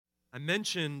I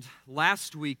mentioned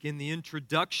last week in the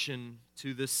introduction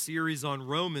to this series on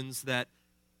Romans that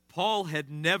Paul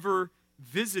had never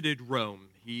visited Rome.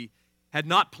 He had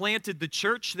not planted the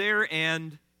church there,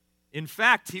 and in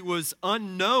fact, he was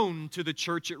unknown to the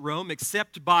church at Rome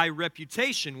except by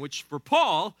reputation, which for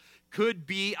Paul could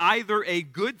be either a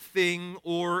good thing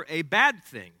or a bad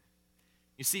thing.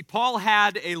 You see, Paul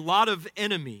had a lot of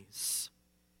enemies,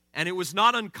 and it was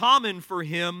not uncommon for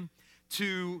him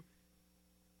to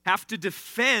have to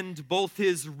defend both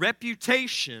his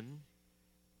reputation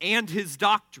and his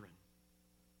doctrine.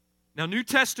 Now, New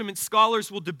Testament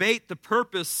scholars will debate the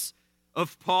purpose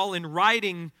of Paul in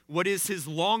writing what is his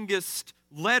longest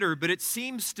letter, but it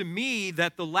seems to me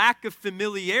that the lack of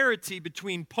familiarity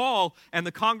between Paul and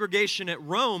the congregation at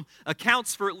Rome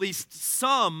accounts for at least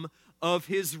some of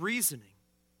his reasoning.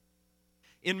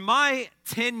 In my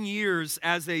 10 years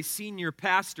as a senior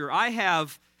pastor, I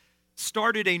have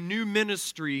started a new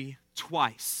ministry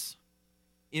twice.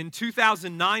 In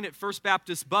 2009 at First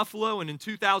Baptist Buffalo and in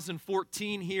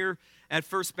 2014 here at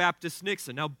First Baptist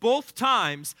Nixa. Now, both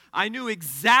times I knew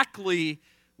exactly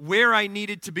where I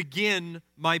needed to begin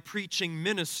my preaching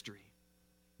ministry.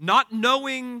 Not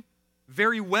knowing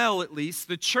very well, at least,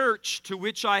 the church to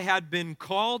which I had been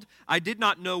called. I did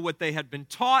not know what they had been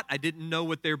taught. I didn't know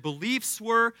what their beliefs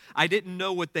were. I didn't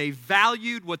know what they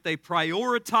valued, what they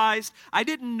prioritized. I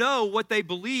didn't know what they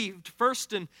believed,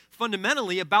 first and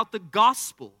fundamentally, about the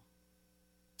gospel.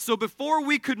 So before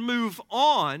we could move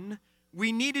on,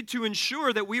 we needed to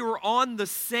ensure that we were on the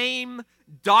same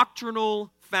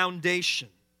doctrinal foundation.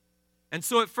 And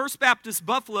so at First Baptist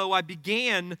Buffalo, I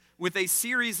began with a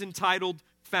series entitled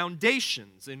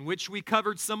Foundations, in which we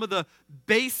covered some of the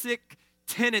basic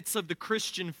tenets of the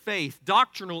Christian faith,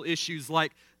 doctrinal issues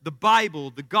like the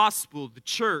Bible, the gospel, the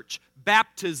church,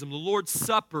 baptism, the Lord's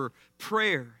Supper,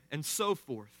 prayer, and so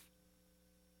forth.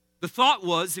 The thought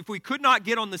was, if we could not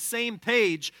get on the same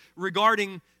page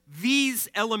regarding these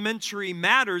elementary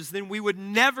matters, then we would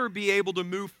never be able to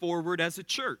move forward as a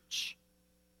church.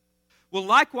 Well,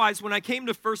 likewise, when I came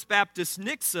to First Baptist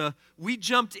Nixa, we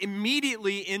jumped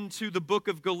immediately into the book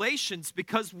of Galatians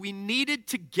because we needed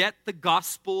to get the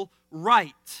gospel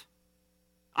right.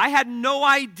 I had no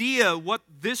idea what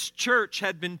this church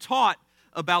had been taught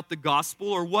about the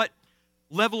gospel or what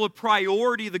level of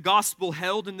priority the gospel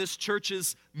held in this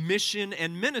church's mission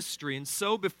and ministry. And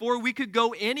so before we could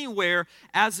go anywhere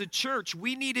as a church,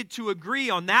 we needed to agree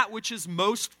on that which is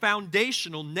most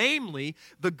foundational, namely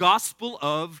the gospel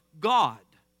of God.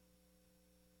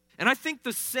 And I think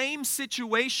the same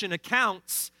situation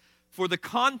accounts for the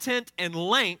content and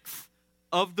length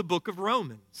of the book of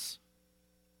Romans.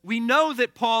 We know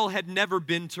that Paul had never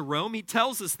been to Rome. He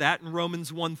tells us that in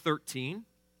Romans 1:13.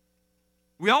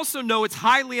 We also know it's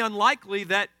highly unlikely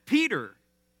that Peter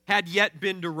had yet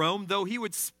been to Rome, though he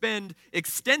would spend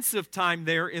extensive time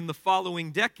there in the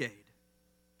following decade.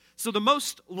 So the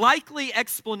most likely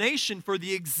explanation for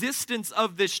the existence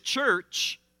of this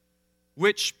church,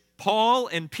 which Paul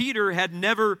and Peter had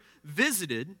never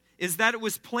visited, is that it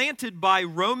was planted by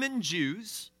Roman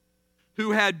Jews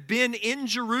who had been in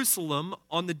Jerusalem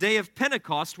on the day of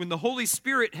Pentecost when the Holy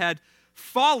Spirit had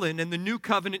fallen and the new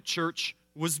covenant church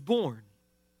was born.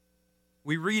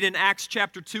 We read in Acts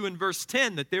chapter 2 and verse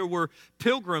 10 that there were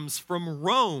pilgrims from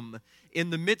Rome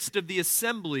in the midst of the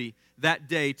assembly that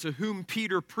day to whom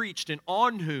Peter preached and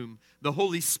on whom the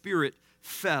Holy Spirit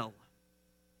fell.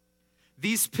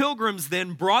 These pilgrims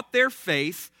then brought their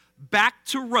faith back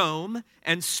to Rome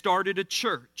and started a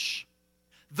church.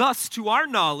 Thus, to our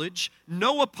knowledge,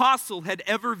 no apostle had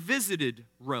ever visited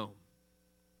Rome.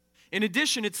 In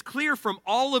addition, it's clear from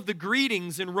all of the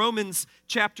greetings in Romans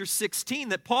chapter 16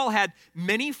 that Paul had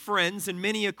many friends and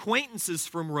many acquaintances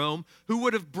from Rome who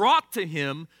would have brought to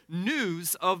him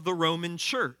news of the Roman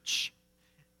church.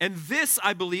 And this,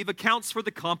 I believe, accounts for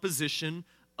the composition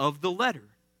of the letter.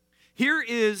 Here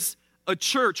is a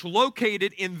church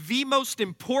located in the most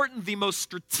important, the most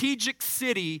strategic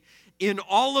city in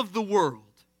all of the world,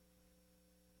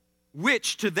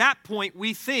 which to that point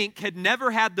we think had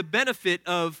never had the benefit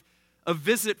of a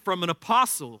visit from an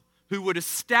apostle who would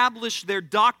establish their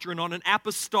doctrine on an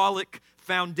apostolic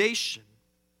foundation.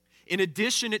 In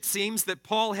addition, it seems that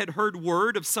Paul had heard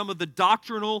word of some of the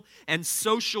doctrinal and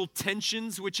social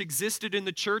tensions which existed in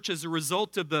the church as a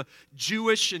result of the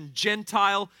Jewish and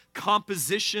Gentile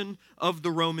composition of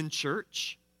the Roman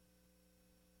church.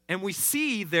 And we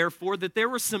see, therefore, that there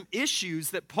were some issues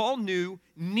that Paul knew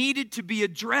needed to be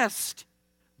addressed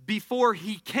before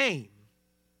he came.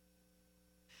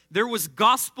 There was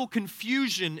gospel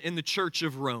confusion in the church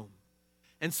of Rome.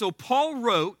 And so Paul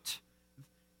wrote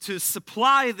to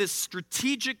supply this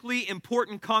strategically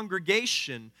important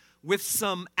congregation with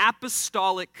some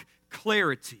apostolic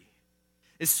clarity,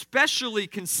 especially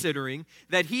considering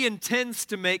that he intends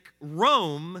to make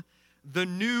Rome the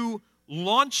new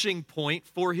launching point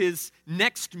for his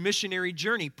next missionary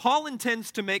journey. Paul intends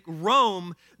to make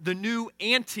Rome the new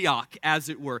Antioch, as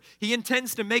it were. He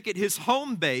intends to make it his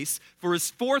home base for his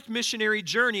fourth missionary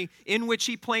journey, in which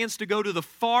he plans to go to the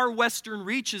far western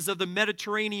reaches of the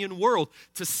Mediterranean world,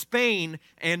 to Spain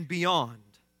and beyond.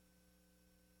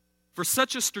 For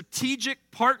such a strategic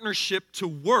partnership to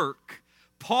work,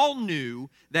 Paul knew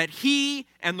that he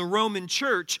and the Roman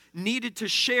church needed to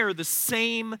share the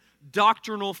same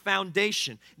doctrinal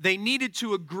foundation. They needed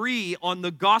to agree on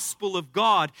the gospel of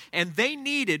God, and they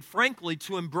needed, frankly,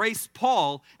 to embrace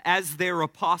Paul as their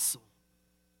apostle.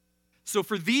 So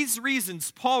for these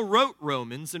reasons, Paul wrote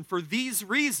Romans, and for these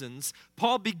reasons,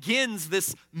 Paul begins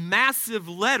this massive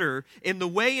letter in the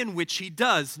way in which he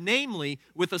does, namely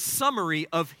with a summary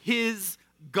of his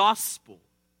gospel.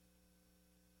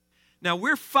 Now,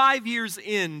 we're 5 years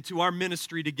into our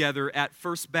ministry together at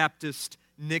First Baptist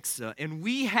Nixa, and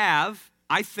we have,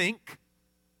 I think,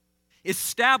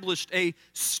 established a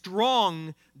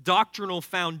strong doctrinal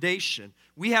foundation.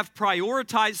 We have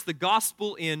prioritized the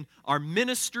gospel in our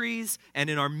ministries and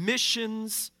in our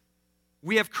missions.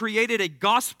 We have created a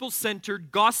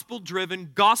gospel-centered,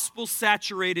 gospel-driven,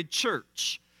 gospel-saturated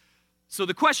church. So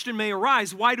the question may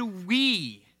arise, why do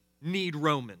we need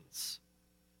Romans?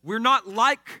 We're not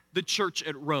like the church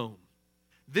at Rome.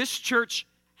 This church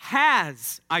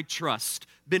has, I trust,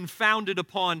 been founded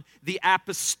upon the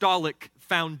apostolic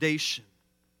foundation.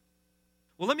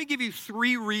 Well, let me give you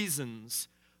 3 reasons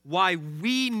why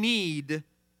we need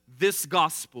this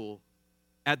gospel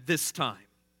at this time.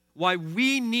 Why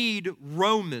we need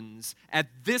Romans at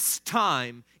this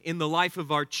time in the life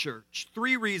of our church.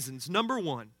 3 reasons. Number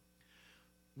 1,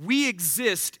 we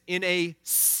exist in a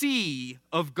sea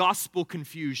of gospel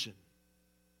confusion.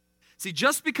 See,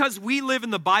 just because we live in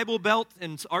the Bible Belt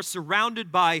and are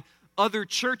surrounded by other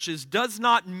churches does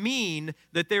not mean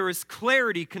that there is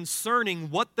clarity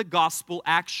concerning what the gospel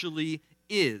actually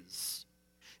is.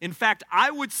 In fact,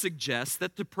 I would suggest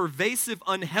that the pervasive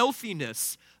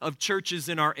unhealthiness of churches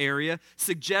in our area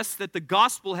suggests that the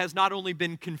gospel has not only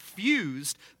been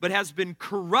confused, but has been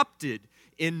corrupted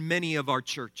in many of our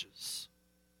churches.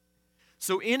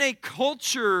 So in a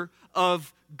culture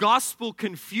of gospel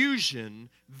confusion,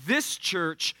 this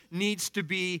church needs to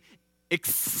be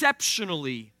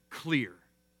exceptionally clear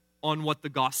on what the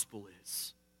gospel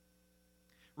is.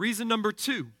 Reason number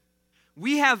 2,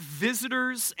 we have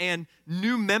visitors and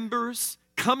new members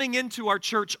coming into our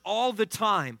church all the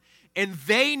time, and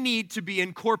they need to be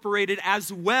incorporated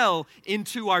as well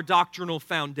into our doctrinal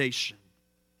foundation.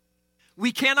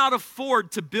 We cannot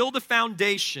afford to build a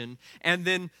foundation and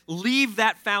then leave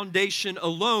that foundation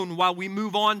alone while we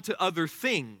move on to other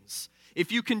things. If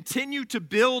you continue to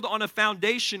build on a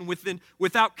foundation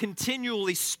without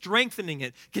continually strengthening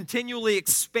it, continually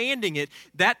expanding it,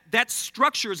 that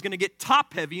structure is going to get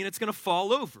top-heavy and it's going to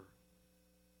fall over.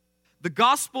 The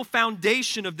gospel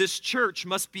foundation of this church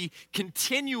must be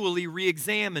continually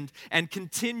re-examined and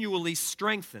continually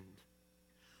strengthened.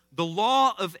 The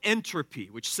law of entropy,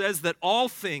 which says that all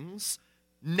things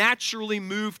naturally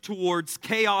move towards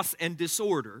chaos and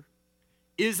disorder,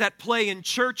 is at play in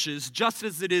churches just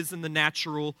as it is in the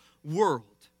natural world.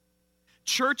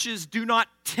 Churches do not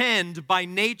tend by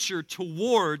nature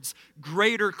towards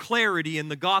greater clarity in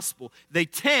the gospel. They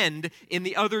tend in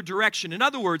the other direction. In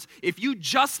other words, if you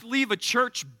just leave a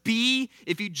church be,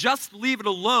 if you just leave it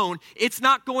alone, it's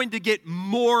not going to get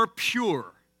more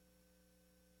pure.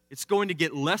 It's going to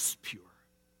get less pure.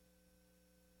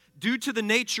 Due to the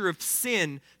nature of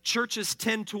sin, churches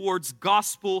tend towards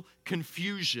gospel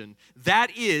confusion.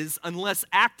 That is, unless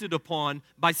acted upon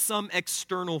by some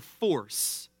external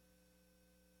force.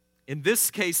 In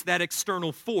this case, that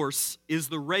external force is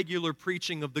the regular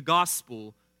preaching of the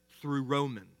gospel through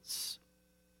Romans.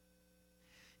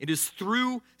 It is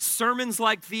through sermons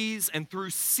like these and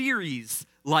through series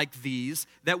like these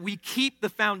that we keep the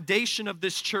foundation of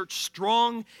this church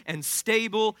strong and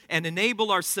stable and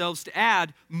enable ourselves to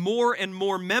add more and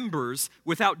more members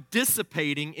without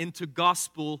dissipating into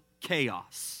gospel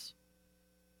chaos.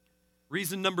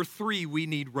 Reason number 3, we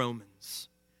need Romans.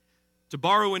 To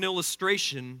borrow an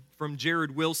illustration from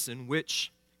Jared Wilson,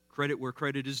 which, credit where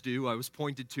credit is due, I was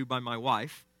pointed to by my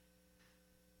wife.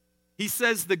 He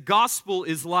says the gospel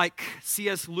is like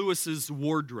C.S. Lewis's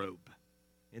wardrobe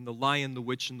in The Lion, the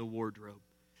Witch, and the Wardrobe.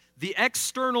 The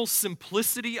external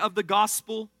simplicity of the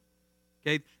gospel,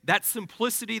 okay, that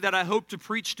simplicity that I hope to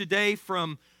preach today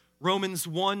from Romans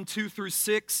 1, 2 through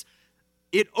 6,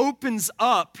 it opens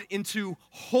up into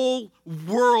whole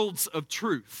worlds of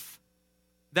truth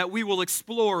that we will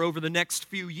explore over the next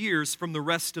few years from the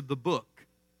rest of the book.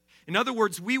 In other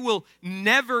words, we will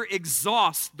never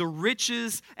exhaust the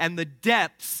riches and the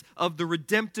depths of the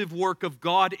redemptive work of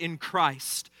God in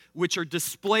Christ, which are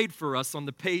displayed for us on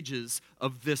the pages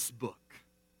of this book.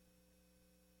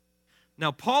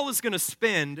 Now, Paul is going to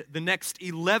spend the next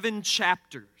 11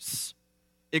 chapters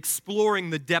exploring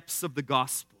the depths of the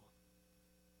gospel.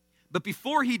 But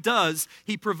before he does,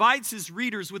 he provides his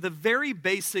readers with a very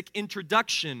basic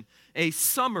introduction, a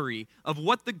summary of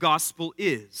what the gospel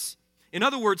is. In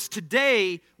other words,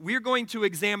 today we're going to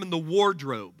examine the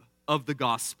wardrobe of the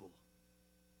gospel.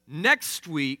 Next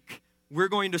week, we're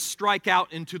going to strike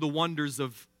out into the wonders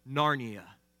of Narnia,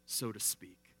 so to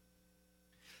speak.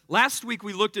 Last week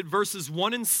we looked at verses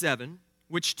 1 and 7,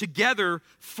 which together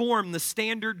form the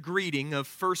standard greeting of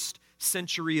first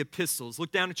century epistles.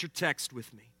 Look down at your text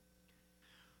with me.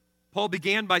 Paul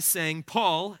began by saying,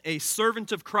 Paul, a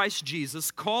servant of Christ Jesus,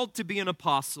 called to be an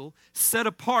apostle, set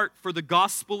apart for the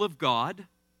gospel of God.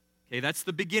 Okay, that's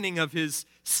the beginning of his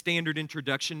standard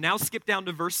introduction. Now skip down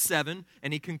to verse 7,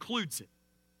 and he concludes it.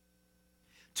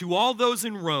 To all those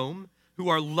in Rome who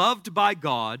are loved by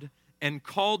God and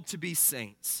called to be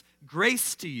saints,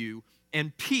 grace to you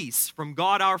and peace from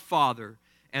God our Father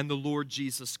and the Lord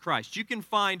Jesus Christ. You can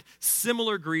find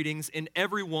similar greetings in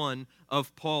every one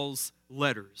of Paul's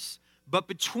letters. But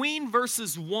between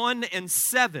verses 1 and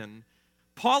 7,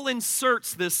 Paul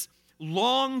inserts this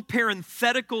long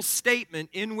parenthetical statement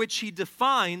in which he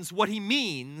defines what he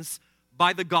means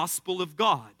by the gospel of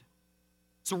God.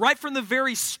 So right from the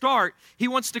very start, he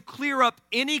wants to clear up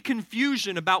any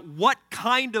confusion about what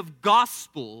kind of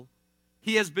gospel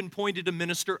he has been appointed a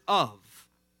minister of.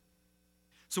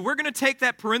 So we're going to take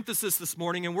that parenthesis this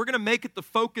morning and we're going to make it the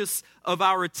focus of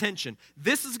our attention.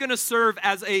 This is going to serve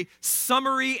as a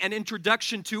summary and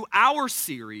introduction to our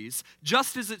series,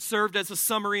 just as it served as a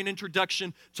summary and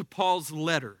introduction to Paul's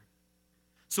letter.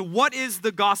 So what is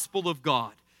the gospel of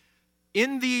God?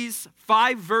 In these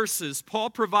 5 verses, Paul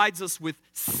provides us with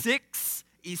 6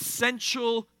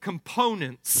 essential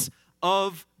components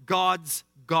of God's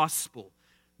gospel.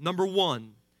 Number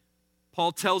 1,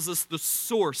 Paul tells us the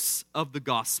source of the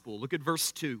gospel. Look at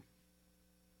verse 2.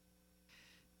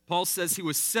 Paul says he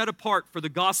was set apart for the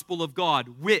gospel of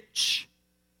God, which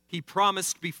he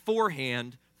promised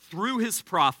beforehand through his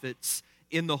prophets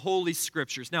in the Holy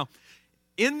Scriptures. Now,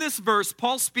 in this verse,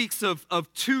 Paul speaks of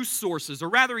 2 sources, or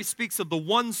rather he speaks of the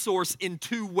one source in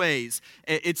 2 ways.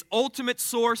 Its ultimate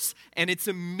source and its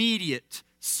immediate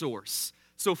source.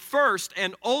 So first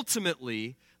and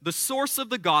ultimately, the source of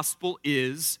the gospel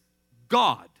is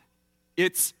God.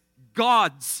 It's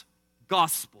God's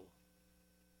gospel.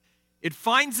 It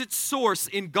finds its source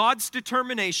in God's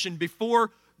determination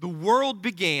before the world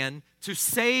began to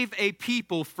save a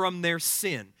people from their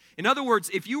sin. In other words,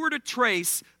 if you were to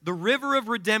trace the river of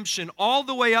redemption all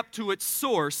the way up to its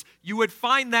source, you would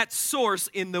find that source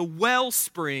in the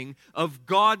wellspring of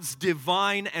God's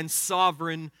divine and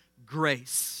sovereign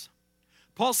grace.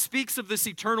 Paul speaks of this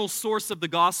eternal source of the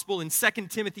gospel in 2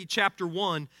 Timothy chapter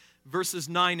 1, verses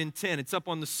 9 and 10. It's up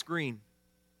on the screen.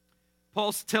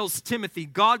 Paul tells Timothy,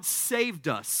 God saved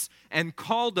us and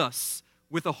called us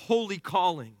with a holy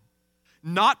calling,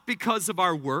 not because of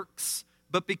our works,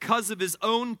 but because of his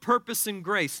own purpose and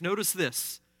grace. Notice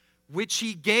this, which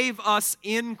he gave us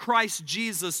in Christ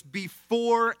Jesus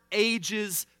before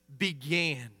ages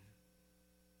began,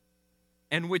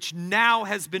 and which now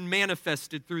has been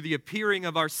manifested through the appearing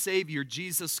of our Savior,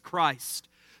 Jesus Christ,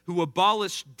 who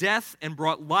abolished death and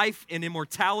brought life and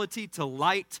immortality to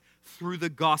light through the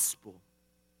gospel.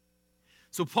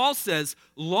 So Paul says,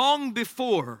 long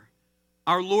before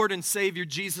our Lord and Savior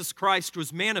Jesus Christ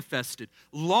was manifested,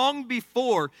 long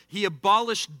before he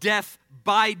abolished death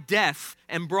by death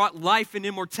and brought life and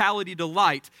immortality to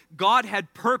light, God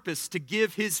had purpose to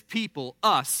give his people,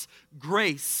 us,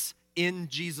 grace in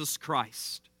Jesus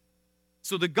Christ.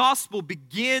 So the gospel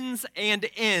begins and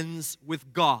ends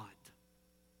with God.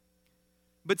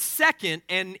 But second,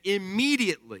 and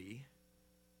immediately,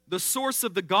 the source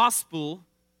of the gospel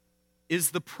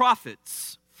is the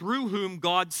prophets through whom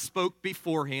God spoke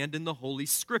beforehand in the Holy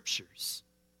Scriptures.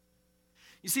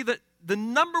 You see, the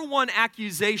number one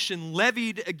accusation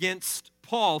levied against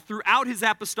Paul throughout his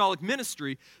apostolic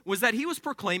ministry was that he was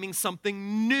proclaiming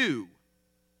something new,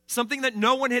 something that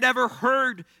no one had ever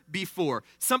heard before,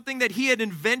 something that he had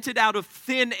invented out of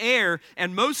thin air,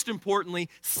 and most importantly,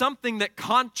 something that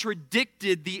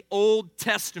contradicted the Old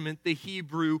Testament, the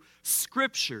Hebrew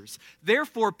Scriptures.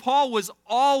 Therefore, Paul was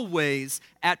always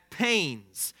at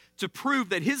pains to prove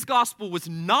that his gospel was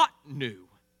not new,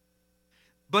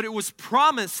 but it was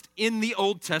promised in the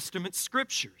Old Testament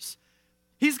scriptures.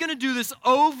 He's going to do this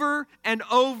over and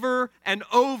over and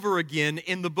over again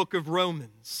in the book of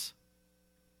Romans.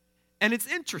 And it's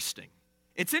interesting.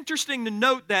 It's interesting to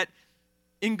note that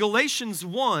in Galatians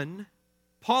 1,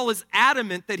 Paul is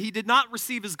adamant that he did not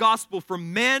receive his gospel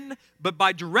from men, but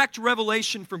by direct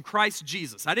revelation from Christ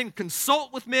Jesus. I didn't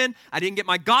consult with men. I didn't get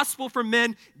my gospel from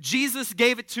men. Jesus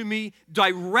gave it to me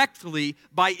directly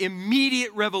by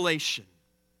immediate revelation.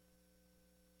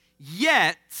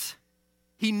 Yet,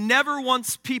 he never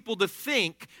wants people to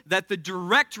think that the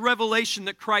direct revelation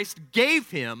that Christ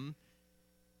gave him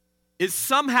is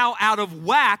somehow out of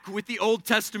whack with the Old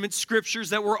Testament scriptures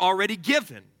that were already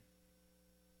given.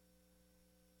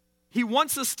 He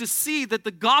wants us to see that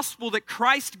the gospel that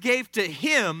Christ gave to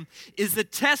him is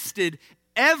attested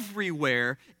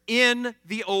everywhere in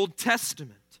the Old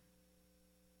Testament.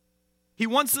 He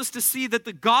wants us to see that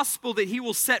the gospel that he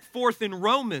will set forth in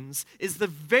Romans is the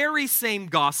very same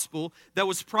gospel that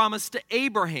was promised to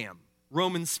Abraham,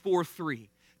 Romans 4:3,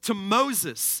 to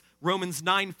Moses, Romans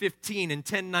 9:15 and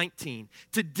 10:19,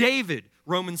 to David,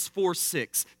 Romans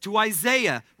 4:6, to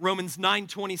Isaiah, Romans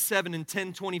 9:27 and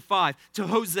 10:25, to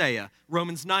Hosea,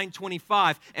 Romans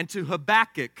 9:25, and to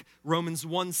Habakkuk, Romans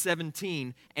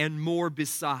 1:17, and more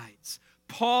besides.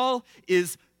 Paul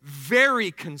is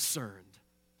very concerned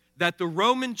that the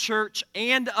Roman church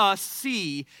and us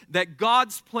see that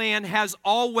God's plan has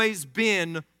always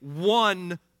been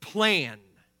one plan.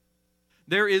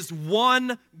 There is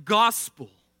one gospel.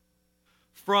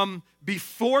 From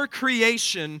before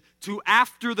creation to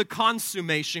after the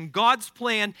consummation, God's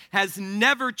plan has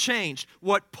never changed.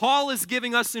 What Paul is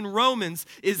giving us in Romans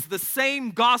is the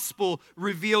same gospel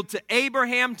revealed to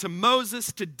Abraham, to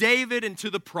Moses, to David, and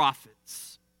to the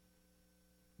prophets.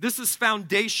 This is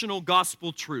foundational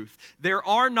gospel truth. There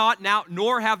are not now,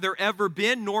 nor have there ever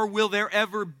been, nor will there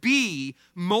ever be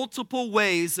multiple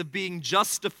ways of being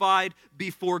justified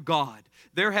before God.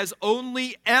 There has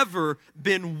only ever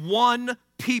been one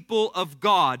people of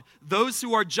God, those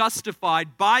who are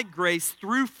justified by grace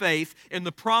through faith in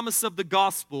the promise of the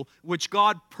gospel, which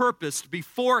God purposed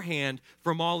beforehand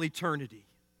from all eternity.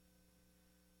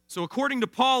 So according to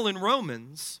Paul in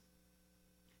Romans,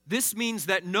 this means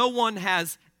that no one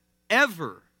has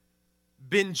ever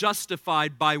been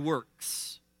justified by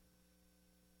works.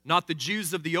 Not the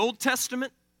Jews of the Old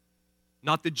Testament,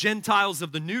 not the Gentiles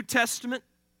of the New Testament,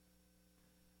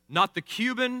 not the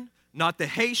Cuban, not the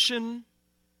Haitian,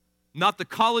 not the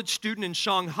college student in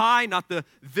Shanghai, not the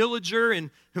villager in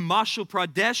Himachal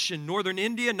Pradesh in northern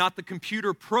India, not the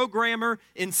computer programmer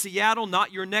in Seattle,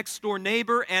 not your next door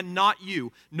neighbor, and not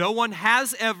you. No one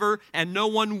has ever and no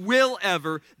one will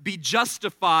ever be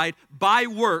justified by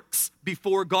works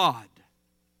before God.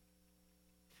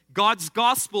 God's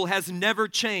gospel has never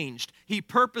changed. He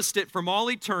purposed it from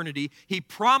all eternity. He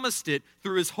promised it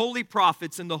through his holy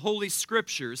prophets in the holy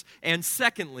scriptures. And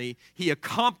secondly, he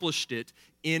accomplished it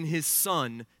in his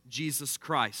Son, Jesus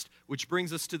Christ. Which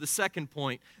brings us to the second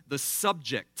point, the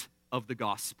subject of the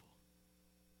gospel,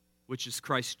 which is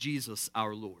Christ Jesus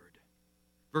our Lord.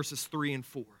 Verses 3 and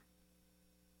 4.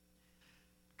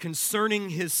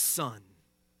 Concerning his Son,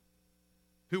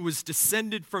 who was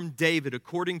descended from David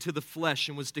according to the flesh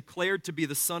and was declared to be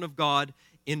the Son of God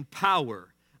in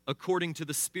power according to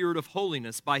the Spirit of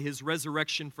holiness by his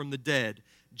resurrection from the dead,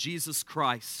 Jesus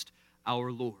Christ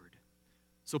our Lord.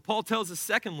 So Paul tells us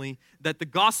secondly that the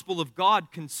gospel of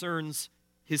God concerns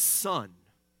his Son,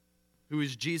 who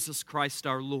is Jesus Christ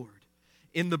our Lord.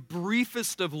 In the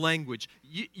briefest of language,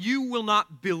 you will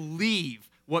not believe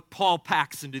what Paul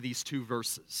packs into these two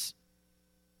verses.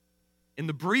 In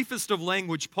the briefest of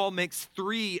language, Paul makes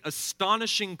three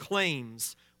astonishing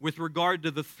claims with regard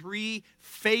to the three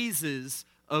phases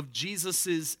of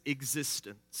Jesus'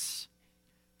 existence.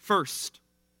 First,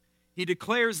 he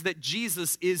declares that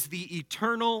Jesus is the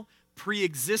eternal,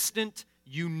 pre-existent,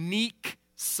 unique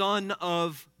Son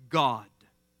of God.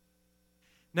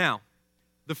 Now,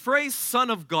 the phrase Son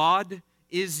of God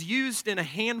is used in a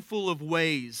handful of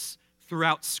ways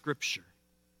throughout Scripture.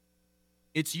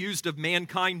 It's used of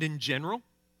mankind in general.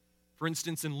 For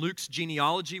instance, in Luke's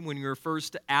genealogy, when he refers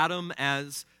to Adam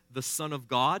as the Son of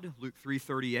God, Luke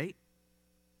 3:38.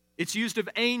 It's used of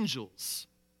angels.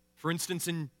 For instance,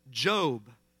 in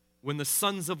Job, when the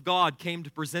sons of God came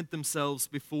to present themselves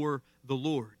before the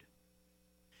Lord.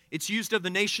 It's used of the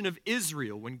nation of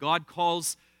Israel, when God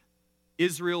calls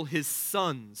Israel his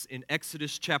sons in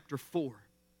Exodus chapter 4.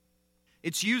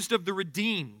 It's used of the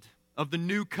redeemed of the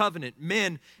new covenant,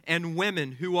 men and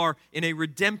women who are in a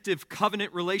redemptive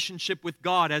covenant relationship with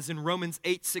God, as in Romans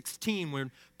 8:16, when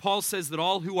Paul says that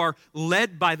all who are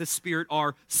led by the Spirit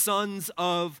are sons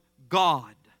of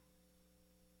God.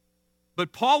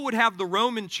 But Paul would have the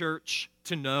Roman church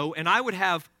to know, and I would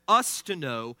have us to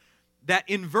know, that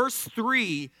in verse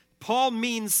 3, Paul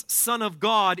means Son of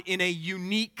God in a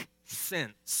unique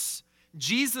sense.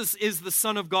 Jesus is the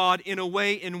Son of God in a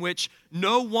way in which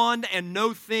no one and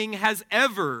no thing has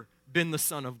ever been the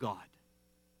Son of God.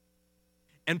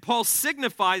 And Paul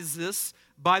signifies this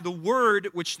by the word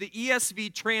which the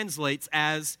ESV translates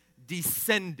as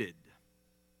descended.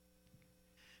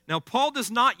 Now, Paul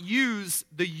does not use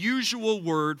the usual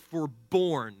word for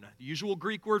born. The usual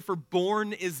Greek word for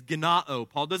born is genao.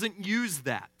 Paul doesn't use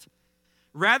that.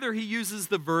 Rather, he uses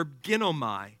the verb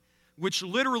ginomai, which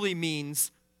literally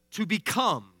means to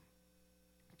become,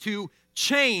 to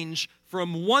change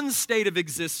from one state of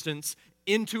existence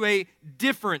into a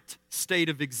different state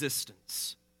of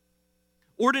existence.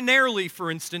 Ordinarily, for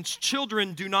instance,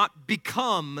 children do not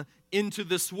become into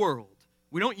this world.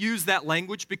 We don't use that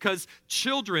language because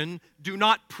children do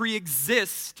not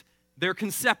pre-exist their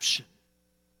conception.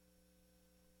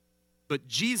 But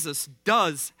Jesus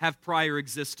does have prior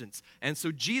existence. And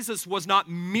so Jesus was not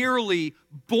merely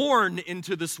born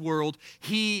into this world,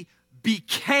 he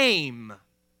became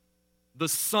the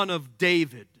Son of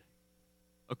David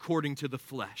according to the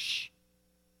flesh.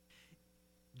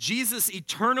 Jesus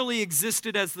eternally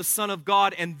existed as the Son of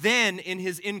God, and then in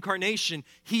his incarnation,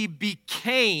 he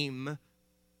became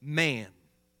man.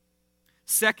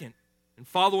 Second, and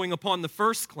following upon the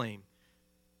first claim,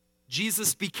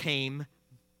 Jesus became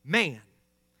man.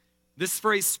 This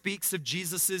phrase speaks of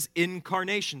Jesus'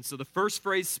 incarnation. So the first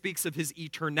phrase speaks of his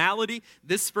eternality.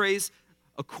 This phrase,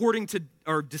 according to,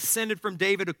 or descended from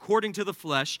David according to the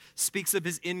flesh, speaks of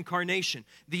his incarnation.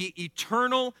 The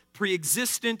eternal,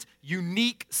 pre-existent,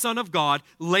 unique Son of God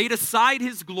laid aside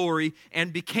his glory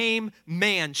and became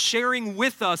man, sharing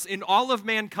with us in all of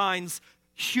mankind's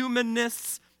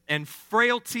humanness and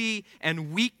frailty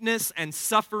and weakness and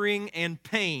suffering and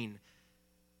pain.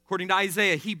 According to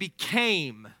Isaiah, he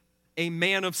became a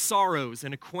man of sorrows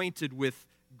and acquainted with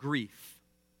grief.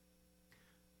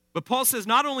 But Paul says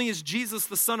not only is Jesus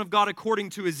the Son of God according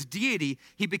to his deity,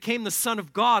 he became the Son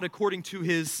of God according to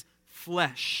his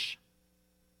flesh.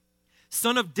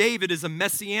 Son of David is a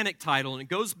messianic title, and it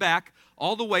goes back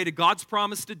all the way to God's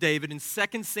promise to David in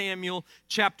 2 Samuel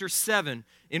chapter 7,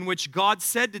 in which God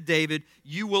said to David,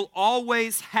 "You will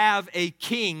always have a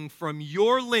king from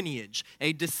your lineage,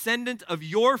 a descendant of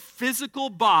your physical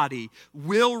body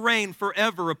will reign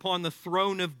forever upon the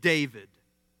throne of David."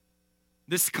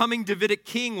 This coming Davidic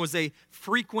king was a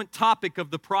frequent topic of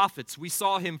the prophets. We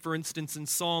saw him, for instance, in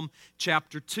Psalm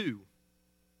chapter 2.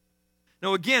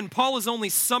 Now again, Paul is only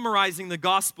summarizing the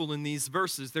gospel in these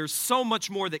verses. There's so much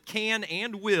more that can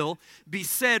and will be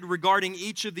said regarding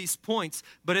each of these points.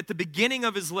 But at the beginning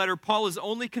of his letter, Paul is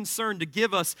only concerned to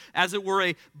give us, as it were,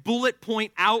 a bullet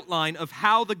point outline of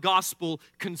how the gospel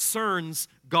concerns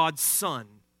God's Son.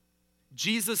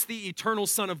 Jesus, the eternal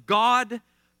Son of God,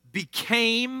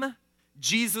 became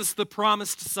Jesus, the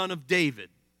promised Son of David.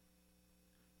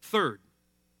 Third,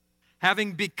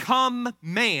 having become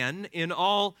man in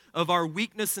all of our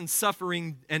weakness and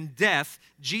suffering and death,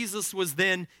 Jesus was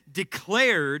then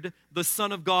declared the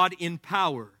Son of God in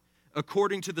power,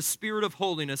 according to the Spirit of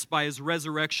holiness by his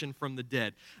resurrection from the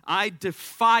dead. I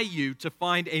defy you to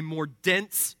find a more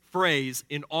dense phrase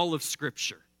in all of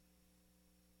Scripture.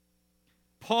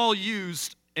 Paul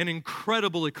used an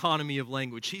incredible economy of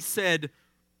language. He said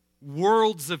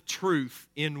worlds of truth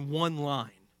in one line.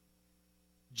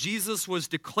 Jesus was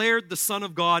declared the Son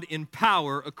of God in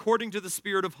power according to the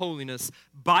Spirit of holiness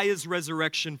by his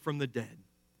resurrection from the dead.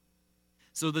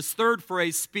 So this third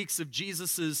phrase speaks of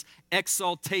Jesus'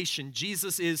 exaltation.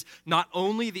 Jesus is not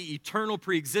only the eternal,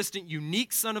 pre-existent,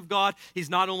 unique Son of God,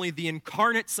 he's not only the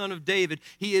incarnate Son of David,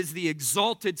 he is the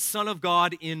exalted Son of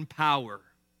God in power.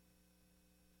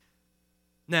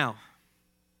 Now,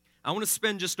 I want to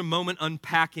spend just a moment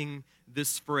unpacking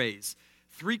this phrase.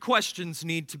 3 questions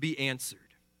need to be answered.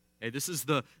 Okay, this is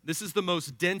the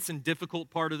most dense and difficult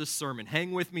part of the sermon.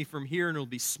 Hang with me from here and it'll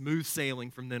be smooth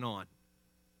sailing from then on.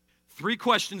 3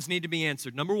 questions need to be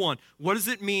answered. Number 1, what does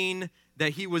it mean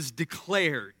that he was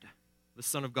declared the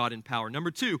Son of God in power?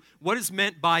 Number 2, what is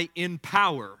meant by in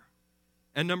power?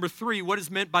 And number 3, what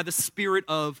is meant by the Spirit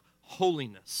of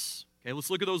holiness? Okay, let's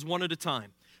look at those one at a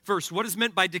time. First, what is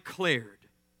meant by declared?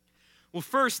 Well,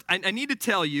 first, I need to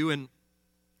tell you, and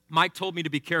Mike told me to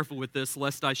be careful with this,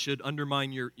 lest I should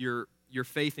undermine your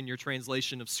faith in your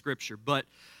translation of Scripture. But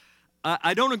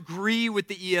I don't agree with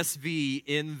the ESV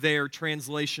in their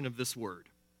translation of this word.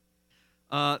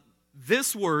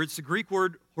 This word, it's the Greek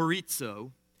word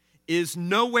horizo, is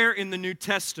nowhere in the New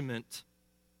Testament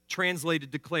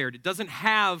translated declared. It doesn't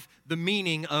have the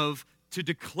meaning of to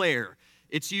declare.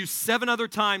 It's used 7 other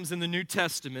times in the New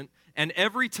Testament, and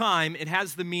every time it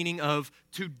has the meaning of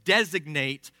to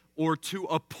designate or to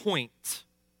appoint.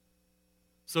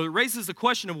 So it raises the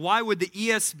question of why would the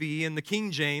ESV and the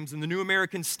King James and the New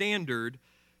American Standard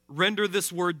render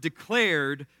this word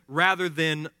declared rather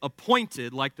than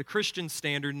appointed like the Christian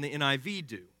Standard and the NIV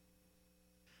do?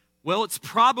 Well, it's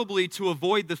probably to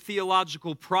avoid the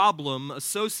theological problem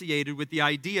associated with the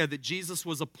idea that Jesus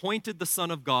was appointed the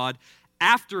Son of God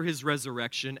after his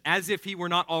resurrection, as if he were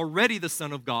not already the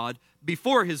Son of God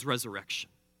before his resurrection.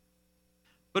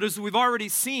 But as we've already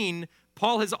seen,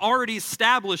 Paul has already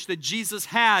established that Jesus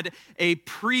had a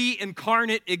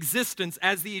pre-incarnate existence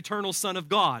as the eternal Son of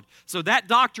God. So that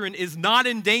doctrine is not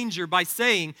in danger by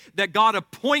saying that God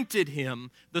appointed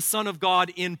him the Son of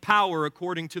God in power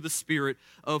according to the Spirit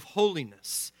of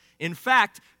holiness. In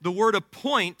fact, the word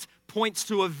appoint points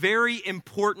to a very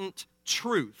important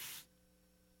truth.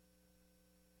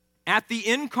 At the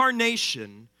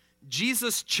incarnation,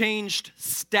 Jesus changed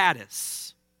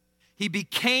status. He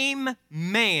became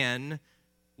man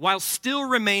while still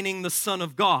remaining the Son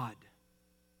of God.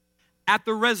 At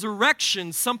the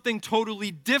resurrection, something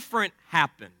totally different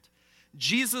happened.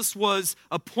 Jesus was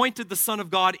appointed the Son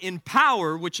of God in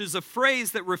power, which is a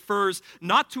phrase that refers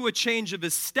not to a change of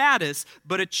his status,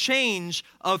 but a change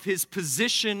of his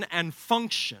position and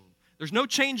function. There's no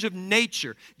change of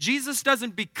nature. Jesus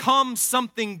doesn't become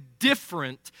something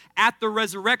different at the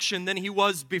resurrection than he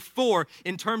was before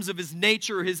in terms of his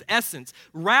nature or his essence.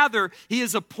 Rather, he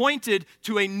is appointed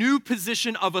to a new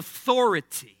position of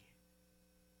authority.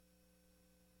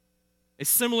 A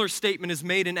similar statement is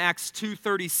made in Acts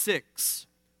 2:36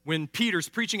 when Peter's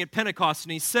preaching at Pentecost,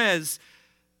 and he says,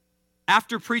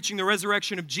 after preaching the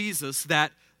resurrection of Jesus,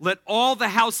 that let all the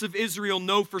house of Israel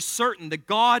know for certain that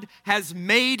God has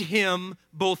made him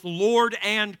both Lord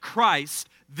and Christ,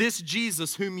 this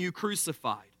Jesus whom you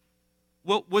crucified.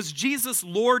 Well, was Jesus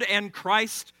Lord and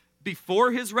Christ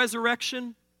before his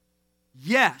resurrection?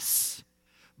 Yes.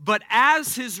 But at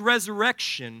his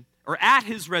resurrection,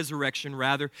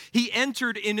 he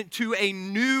entered into a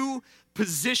new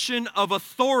position of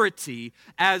authority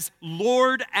as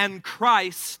Lord and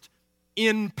Christ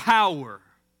in power.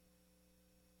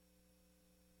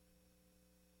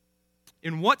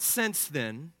 In what sense,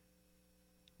 then,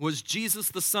 was Jesus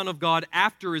the Son of God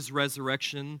after his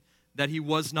resurrection that he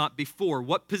was not before?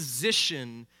 What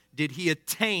position did he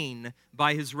attain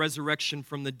by his resurrection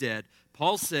from the dead?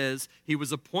 Paul says he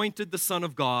was appointed the Son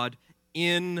of God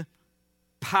in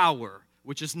power,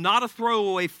 which is not a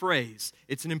throwaway phrase.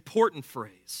 It's an important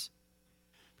phrase.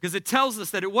 Because it tells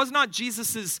us that it was not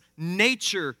Jesus'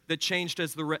 nature that changed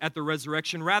at the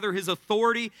resurrection, rather his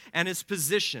authority and his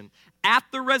position. At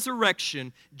the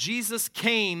resurrection, Jesus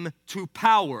came to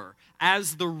power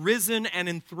as the risen and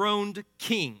enthroned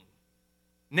King,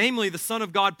 namely the Son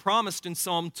of God promised in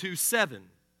Psalm 2:7,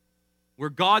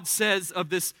 where God says of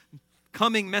this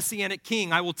coming Messianic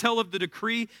King, I will tell of the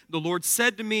decree, the Lord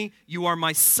said to me, you are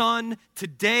my son,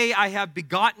 today I have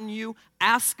begotten you,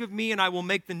 ask of me and I will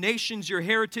make the nations your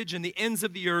heritage and the ends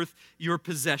of the earth your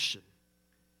possession.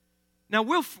 Now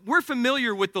we're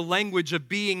familiar with the language of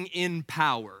being in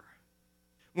power.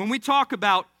 When we talk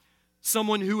about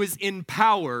someone who is in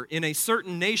power in a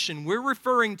certain nation, we're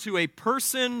referring to a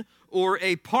person or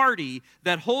a party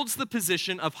that holds the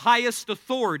position of highest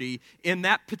authority in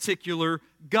that particular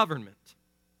government.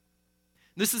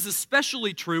 This is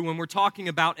especially true when we're talking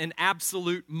about an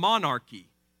absolute monarchy,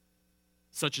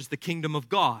 such as the kingdom of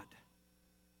God.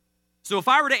 So if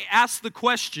I were to ask the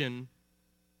question,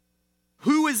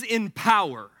 who is in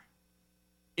power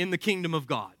in the kingdom of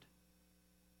God?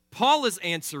 Paul is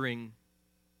answering,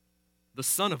 the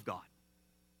Son of God.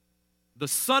 The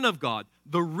Son of God,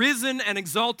 the risen and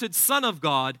exalted Son of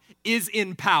God, is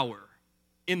in power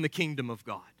in the kingdom of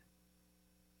God.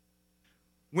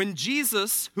 When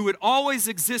Jesus, who had always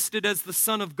existed as the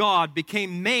Son of God,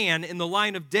 became man in the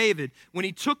line of David, when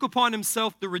he took upon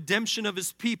himself the redemption of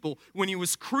his people, when he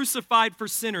was crucified for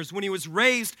sinners, when he was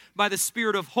raised by the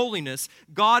Spirit of holiness,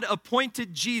 God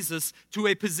appointed Jesus to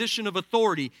a position of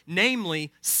authority,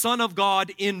 namely, Son of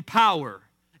God in power,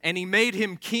 and he made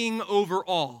him king over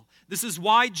all. This is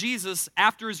why Jesus,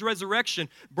 after his resurrection,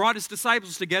 brought his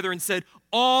disciples together and said,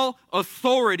 all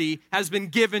authority has been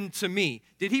given to me.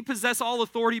 Did he possess all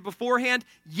authority beforehand?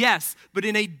 Yes, but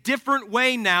in a different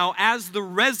way now as the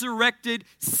resurrected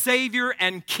Savior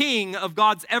and King of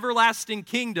God's everlasting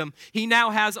kingdom. He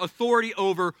now has authority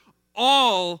over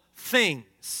all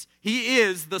things. He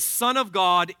is the Son of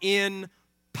God in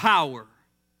power.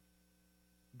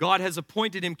 God has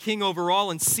appointed him king over all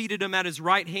and seated him at his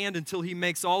right hand until he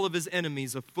makes all of his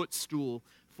enemies a footstool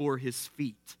for his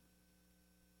feet.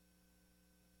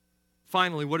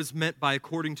 Finally, what is meant by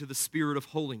according to the Spirit of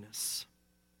holiness?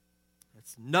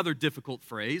 That's another difficult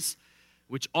phrase,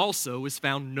 which also is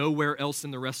found nowhere else in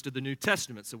the rest of the New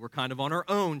Testament. So we're kind of on our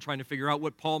own trying to figure out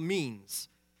what Paul means.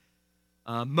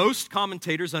 Most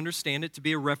commentators understand it to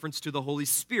be a reference to the Holy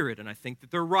Spirit, and I think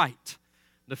that they're right.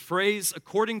 The phrase,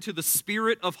 according to the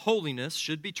Spirit of holiness,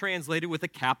 should be translated with a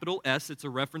capital S. It's a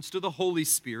reference to the Holy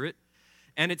Spirit.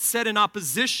 And it's set in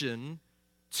opposition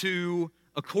to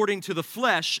according to the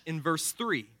flesh in verse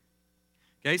 3.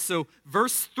 Okay, so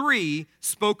verse 3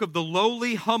 spoke of the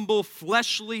lowly, humble,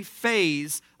 fleshly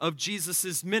phase of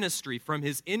Jesus' ministry from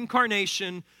his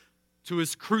incarnation to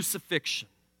his crucifixion.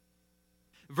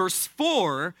 Verse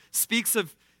 4 speaks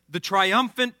of the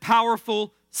triumphant,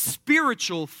 powerful,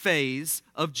 spiritual phase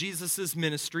of Jesus'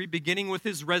 ministry, beginning with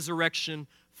his resurrection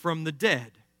from the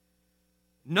dead.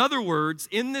 In other words,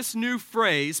 in this new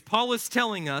phrase, Paul is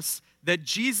telling us that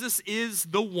Jesus is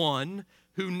the one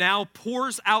who now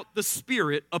pours out the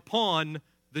Spirit upon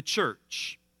the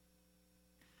church.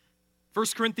 1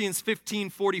 Corinthians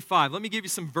 15:45. Let me give you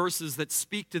some verses that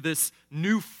speak to this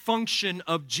new function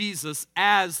of Jesus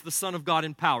as the Son of God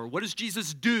in power. What does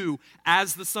Jesus do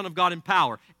as the Son of God in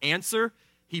power? Answer,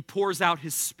 he pours out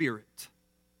his Spirit.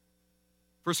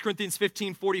 1 Corinthians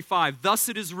 15:45. Thus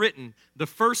it is written, the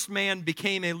first man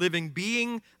became a living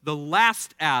being, the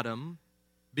last Adam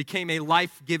became a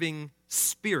life-giving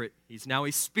spirit. He's now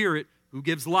a spirit who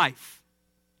gives life.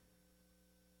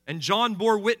 And John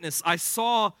bore witness, I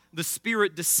saw the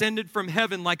Spirit descended from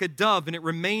heaven like a dove, and it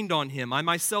remained on him. I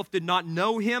myself did not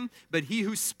know him, but he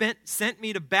who sent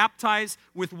me to baptize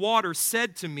with water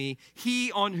said to me,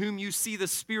 he on whom you see the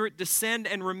Spirit descend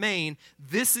and remain,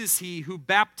 this is he who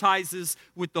baptizes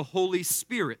with the Holy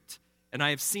Spirit. And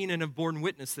I have seen and have borne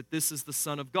witness that this is the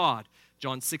Son of God.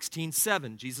 John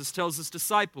 16:7, Jesus tells his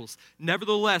disciples,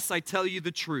 nevertheless, I tell you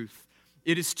the truth.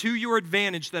 It is to your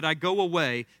advantage that I go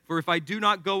away, for if I do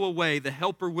not go away, the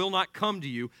Helper will not come to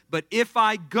you. But if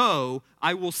I go,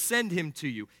 I will send him to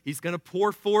you. He's going to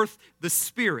pour forth the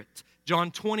Spirit.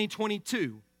 John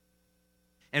 20:22.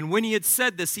 And when he had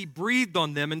said this, he breathed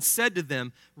on them and said to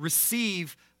them,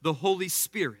 receive the Holy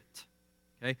Spirit.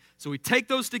 Okay, so we take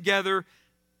those together.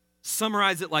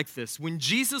 Summarize it like this. When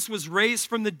Jesus was raised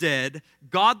from the dead,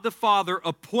 God the Father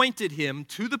appointed him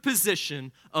to the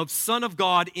position of Son of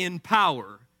God in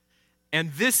power.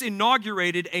 And this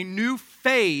inaugurated a new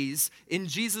phase in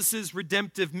Jesus'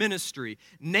 redemptive ministry,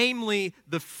 namely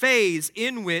the phase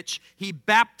in which he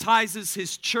baptizes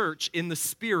his church in the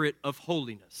Spirit of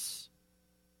holiness.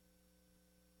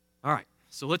 All right,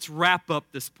 so let's wrap up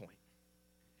this point.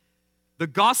 The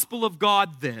gospel of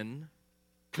God, then,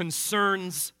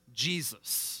 concerns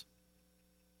Jesus.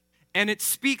 And it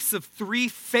speaks of three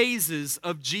phases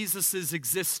of Jesus'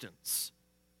 existence.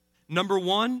 Number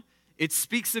one, it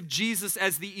speaks of Jesus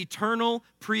as the eternal,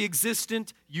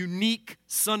 pre-existent, unique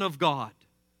Son of God.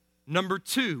 Number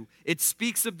two, it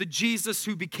speaks of the Jesus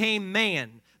who became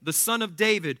man, the Son of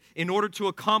David, in order to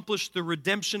accomplish the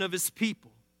redemption of his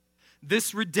people.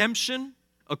 This redemption,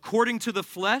 according to the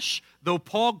flesh, though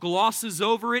Paul glosses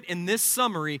over it in this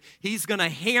summary, he's going to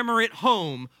hammer it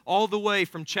home all the way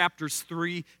from chapters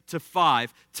 3 to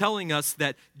 5, telling us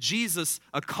that Jesus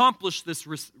accomplished this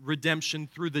redemption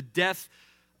through the death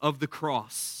of the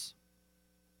cross.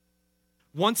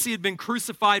 Once he had been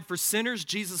crucified for sinners,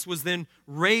 Jesus was then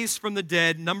raised from the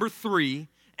dead, number 3,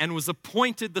 and was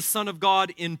appointed the Son of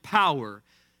God in power.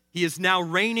 He is now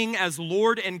reigning as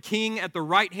Lord and King at the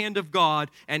right hand of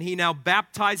God, and he now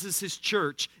baptizes his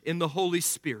church in the Holy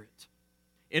Spirit.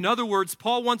 In other words,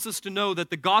 Paul wants us to know that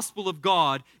the gospel of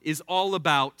God is all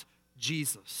about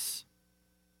Jesus.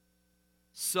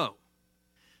 So,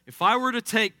 if I were to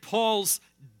take Paul's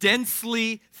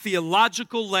densely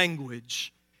theological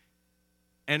language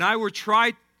and I were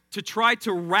try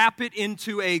to wrap it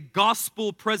into a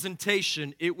gospel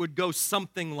presentation, it would go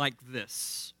something like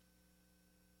this.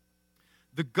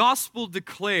 The gospel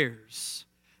declares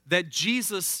that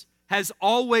Jesus has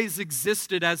always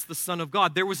existed as the Son of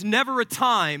God. There was never a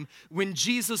time when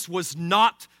Jesus was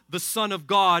not the Son of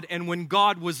God and when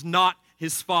God was not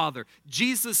his Father.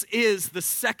 Jesus is the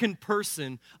second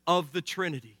person of the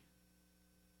Trinity.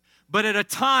 But at a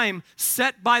time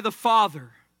set by the Father,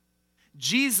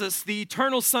 Jesus, the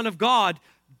eternal Son of God,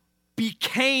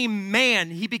 became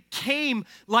man. He became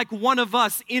like one of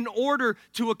us in order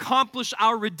to accomplish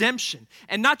our redemption.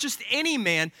 And not just any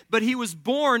man, but he was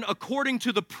born according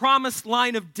to the promised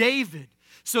line of David,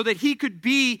 so that he could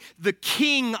be the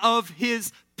king of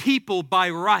his people by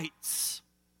rights.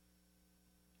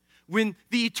 When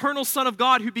the eternal Son of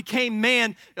God who became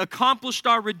man accomplished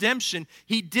our redemption,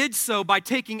 he did so by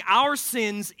taking our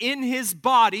sins in his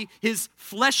body, his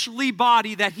fleshly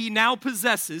body that he now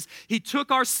possesses. He took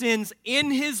our sins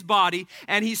in his body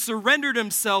and he surrendered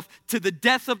himself to the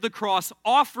death of the cross,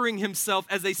 offering himself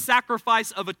as a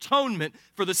sacrifice of atonement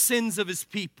for the sins of his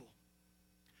people.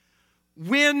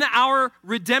 When our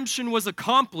redemption was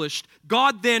accomplished,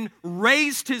 God then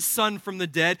raised his Son from the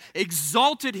dead,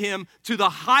 exalted him to the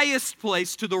highest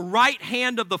place, to the right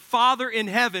hand of the Father in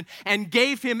heaven, and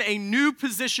gave him a new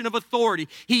position of authority.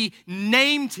 He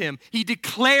named him, he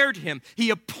declared him, he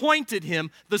appointed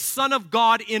him the Son of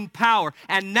God in power.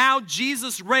 And now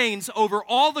Jesus reigns over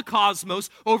all the cosmos,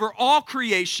 over all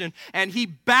creation, and he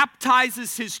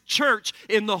baptizes his church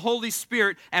in the Holy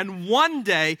Spirit. And one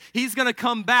day, he's going to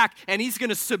come back and he's going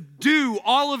to subdue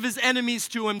all of his enemies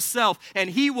to himself, and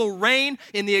he will reign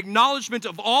in the acknowledgement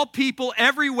of all people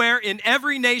everywhere, in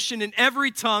every nation, in every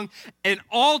tongue, in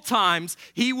all times.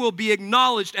 He will be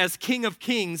acknowledged as King of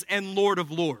Kings and Lord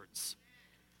of Lords.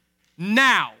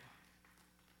 Now,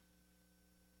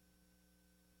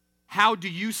 how do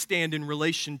you stand in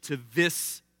relation to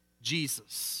this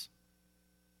Jesus?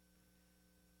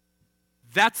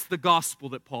 That's the gospel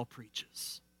that Paul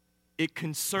preaches. It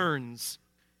concerns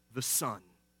the Son.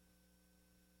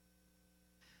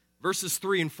 Verses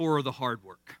 3 and 4 are the hard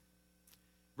work.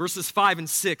 Verses 5 and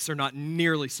 6 are not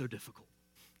nearly so difficult.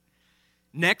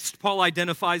 Next, Paul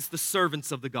identifies the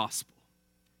servants of the gospel,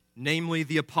 namely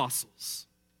the apostles.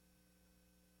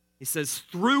 He says,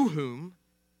 through whom,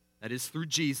 that is through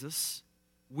Jesus,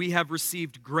 we have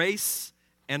received grace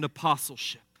and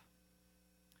apostleship.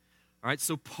 All right,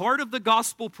 so part of the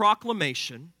gospel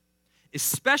proclamation,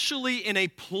 especially in a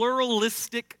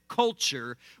pluralistic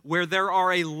culture where there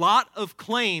are a lot of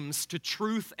claims to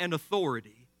truth and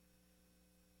authority,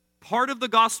 part of the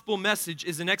gospel message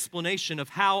is an explanation of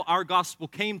how our gospel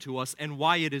came to us and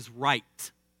why it is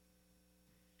right.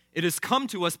 It has come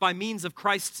to us by means of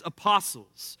Christ's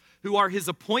apostles, who are his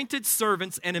appointed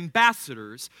servants and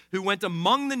ambassadors who went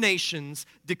among the nations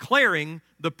declaring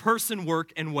the person,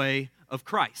 work, and way of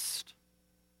Christ.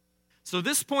 So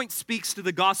this point speaks to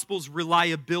the gospel's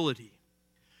reliability.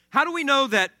 How do we know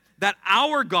that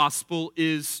our gospel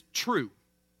is true?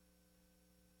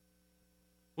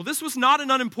 Well, this was not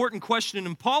an unimportant question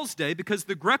in Paul's day because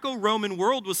the Greco-Roman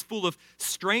world was full of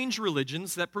strange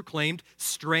religions that proclaimed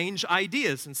strange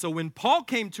ideas. And so when Paul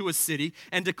came to a city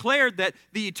and declared that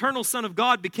the eternal Son of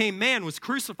God became man, was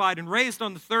crucified and raised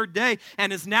on the third day,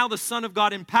 and is now the Son of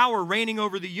God in power reigning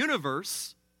over the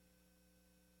universe,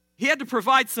 he had to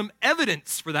provide some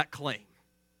evidence for that claim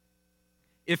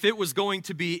if it was going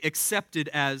to be accepted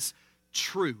as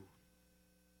true.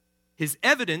 His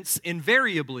evidence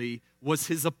invariably was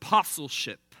his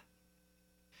apostleship.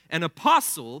 An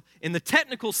apostle, in the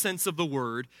technical sense of the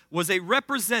word, was a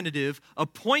representative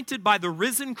appointed by the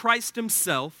risen Christ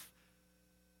himself,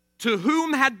 to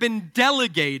whom had been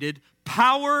delegated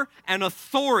power and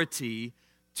authority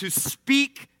to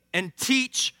speak and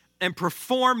teach and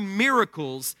perform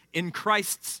miracles in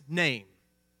Christ's name.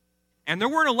 And there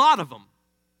weren't a lot of them.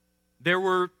 There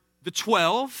were the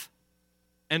 12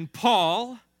 and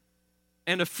Paul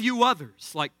and a few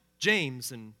others like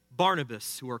James and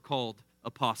Barnabas who are called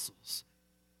apostles.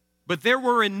 But there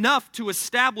were enough to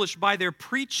establish by their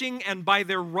preaching and by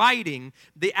their writing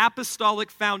the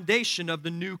apostolic foundation of the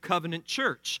new covenant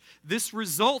church. The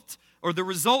result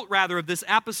of this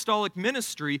apostolic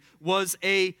ministry was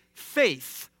a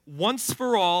faith once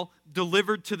for all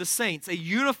delivered to the saints, a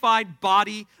unified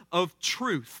body of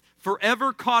truth,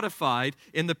 forever codified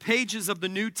in the pages of the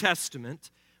New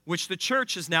Testament, which the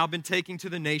church has now been taking to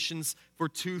the nations for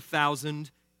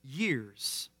 2,000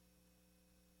 years.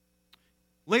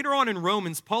 Later on in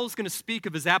Romans, Paul is going to speak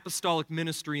of his apostolic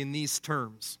ministry in these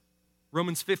terms.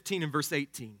 Romans 15 and verse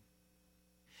 18.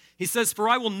 He says, "For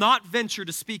I will not venture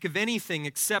to speak of anything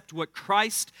except what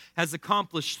Christ has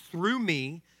accomplished through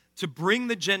me to bring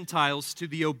the Gentiles to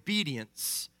the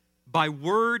obedience by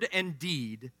word and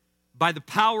deed, by the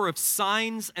power of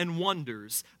signs and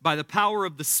wonders, by the power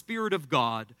of the Spirit of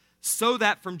God, so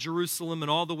that from Jerusalem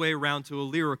and all the way around to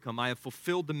Illyricum I have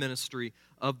fulfilled the ministry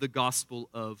of the gospel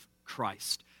of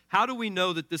Christ." how do we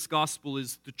know that this gospel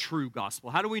is the true gospel?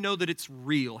 How do we know that it's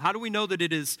real? How do we know that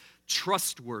it is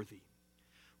trustworthy?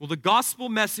 Well, the gospel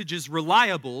message is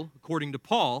reliable, according to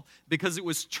Paul, because it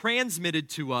was transmitted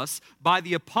to us by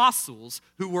the apostles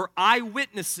who were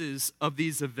eyewitnesses of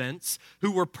these events,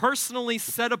 who were personally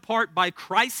set apart by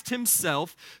Christ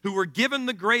himself, who were given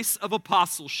the grace of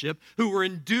apostleship, who were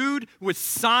endued with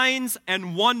signs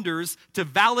and wonders to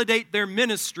validate their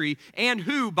ministry, and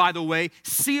who, by the way,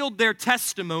 sealed their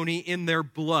testimony in their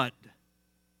blood.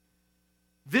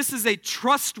 This is a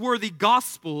trustworthy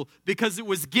gospel because it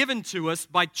was given to us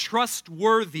by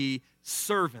trustworthy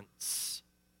servants.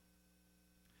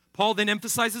 Paul then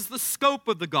emphasizes the scope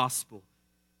of the gospel.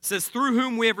 It says, through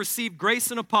whom we have received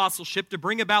grace and apostleship to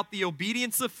bring about the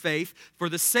obedience of faith for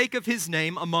the sake of his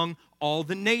name among all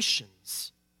the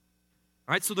nations.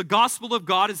 All right, so the gospel of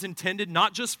God is intended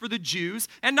not just for the Jews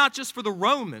and not just for the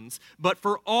Romans, but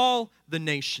for all the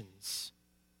nations,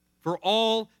 for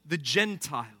all the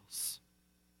Gentiles.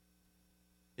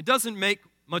 It doesn't make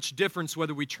much difference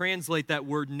whether we translate that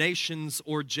word nations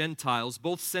or Gentiles.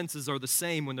 Both senses are the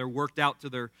same when they're worked out to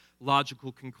their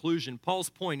logical conclusion.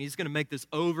 Paul's point, he's going to make this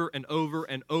over and over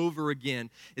and over again,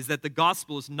 is that the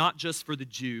gospel is not just for the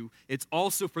Jew, it's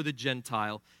also for the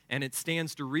Gentile, and it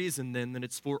stands to reason then that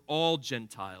it's for all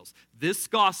Gentiles. This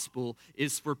gospel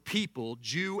is for people,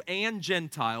 Jew and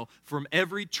Gentile, from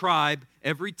every tribe,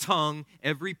 every tongue,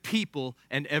 every people,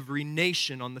 and every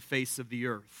nation on the face of the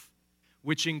earth,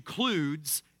 which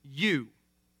includes you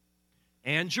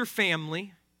and your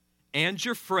family and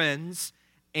your friends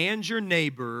and your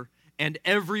neighbor and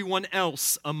everyone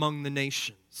else among the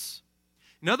nations.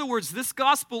 In other words, this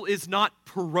gospel is not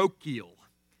parochial.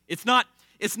 It's not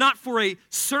for a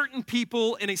certain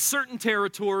people in a certain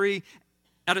territory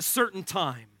at a certain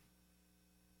time.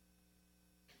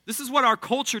 This is what our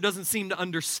culture doesn't seem to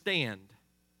understand.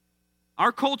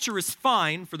 Our culture is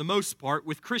fine, for the most part,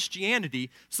 with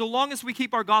Christianity, so long as we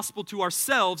keep our gospel to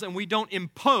ourselves and we don't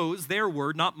impose, their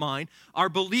word, not mine, our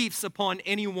beliefs upon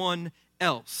anyone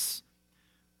else.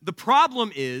 The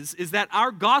problem is that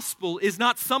our gospel is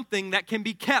not something that can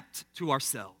be kept to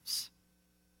ourselves.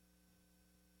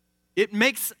 It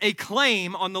makes a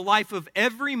claim on the life of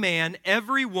every man,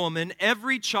 every woman,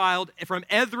 every child, from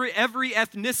every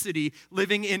ethnicity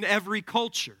living in every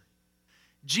culture.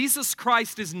 Jesus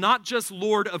Christ is not just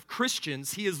Lord of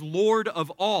Christians, he is Lord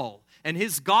of all, and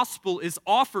his gospel is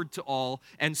offered to all,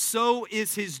 and so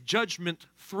is his judgment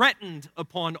threatened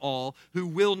upon all who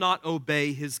will not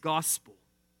obey his gospel.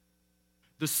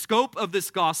 The scope of this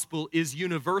gospel is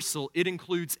universal. It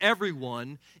includes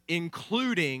everyone,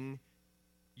 including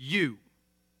you.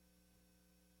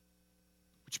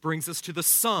 Which brings us to the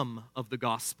sum of the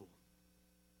gospel,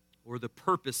 or the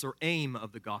purpose or aim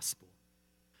of the gospel.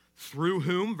 Through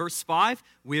whom, verse 5,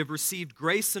 we have received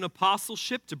grace and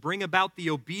apostleship to bring about the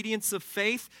obedience of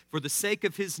faith for the sake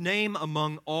of his name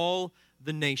among all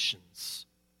the nations.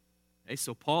 Okay,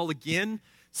 so Paul again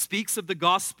speaks of the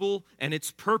gospel and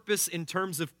its purpose in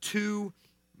terms of two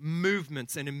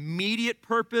movements, an immediate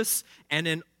purpose and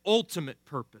an ultimate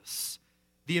purpose.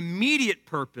 The immediate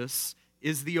purpose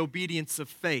is the obedience of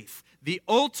faith. The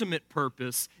ultimate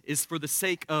purpose is for the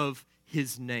sake of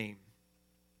his name.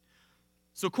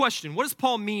 So question, what does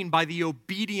Paul mean by the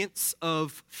obedience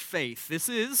of faith? This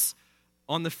is,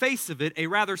 on the face of it, a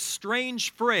rather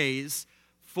strange phrase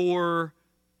for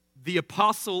the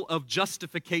apostle of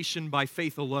justification by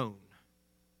faith alone.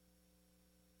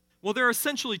 Well, there are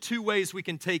essentially two ways we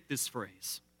can take this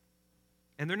phrase,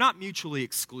 and they're not mutually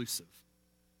exclusive.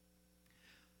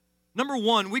 Number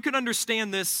one, we could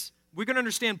understand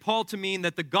Paul to mean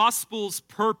that the gospel's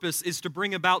purpose is to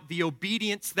bring about the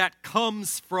obedience that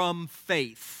comes from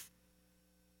faith.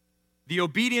 The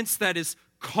obedience that is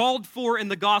called for in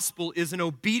the gospel is an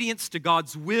obedience to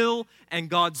God's will and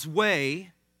God's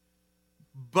way,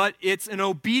 but it's an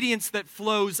obedience that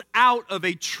flows out of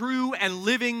a true and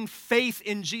living faith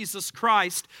in Jesus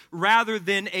Christ rather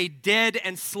than a dead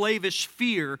and slavish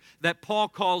fear that Paul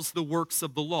calls the works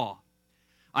of the law.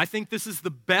 I think this is the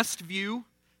best view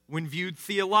when viewed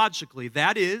theologically.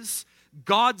 That is,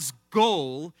 God's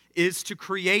goal is to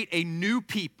create a new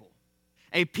people,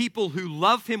 a people who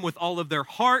love him with all of their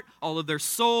heart, all of their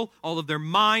soul, all of their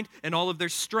mind, and all of their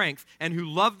strength, and who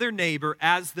love their neighbor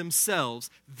as themselves,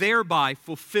 thereby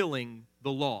fulfilling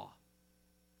the law.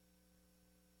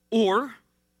 Or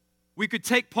we could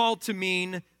take Paul to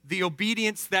mean the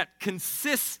obedience that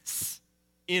consists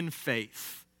in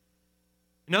faith.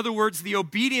 In other words, the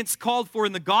obedience called for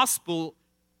in the gospel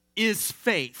is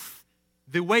faith.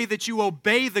 The way that you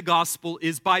obey the gospel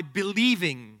is by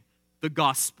believing the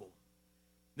gospel.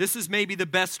 This is maybe the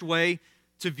best way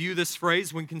to view this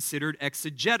phrase when considered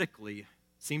exegetically.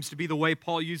 Seems to be the way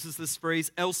Paul uses this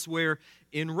phrase elsewhere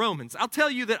in Romans. I'll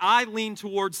tell you that I lean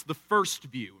towards the first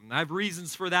view, and I have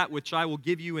reasons for that, which I will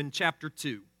give you in chapter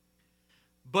 2.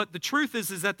 But the truth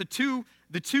is that the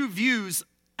two views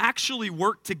actually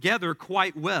work together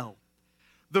quite well.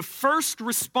 The first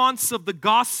response of the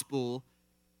gospel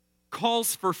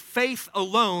calls for faith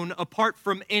alone apart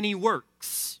from any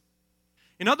works.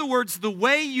 In other words, the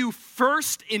way you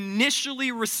first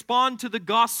initially respond to the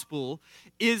gospel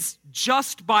is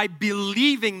just by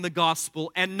believing the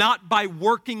gospel and not by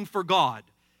working for God.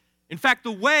 In fact,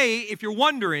 the way, if you're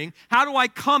wondering, how do I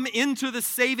come into the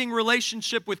saving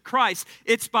relationship with Christ?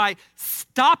 It's by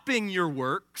stopping your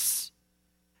works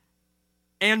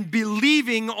and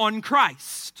believing on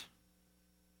Christ.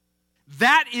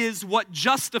 That is what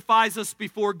justifies us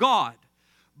before God.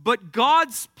 But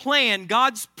God's plan,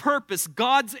 God's purpose,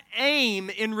 God's aim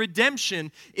in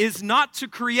redemption is not to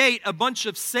create a bunch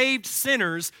of saved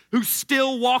sinners who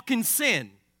still walk in sin.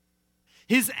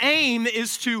 His aim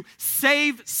is to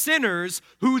save sinners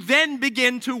who then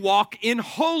begin to walk in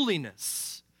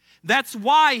holiness. That's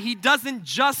why he doesn't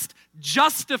just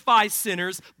justify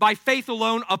sinners by faith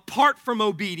alone apart from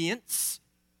obedience.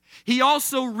 He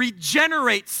also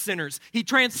regenerates sinners. He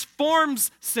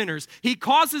transforms sinners. He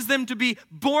causes them to be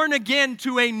born again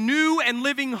to a new and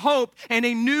living hope and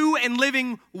a new and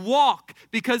living walk,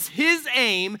 because his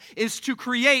aim is to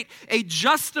create a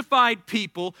justified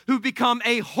people who become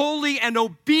a holy and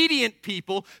obedient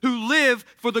people who live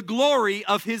for the glory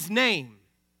of his name.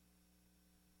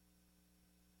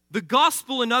 The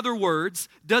gospel, in other words,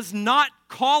 does not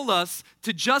call us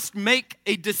to just make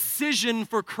a decision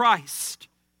for Christ.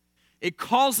 It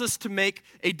calls us to make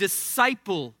a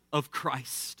disciple of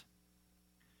Christ.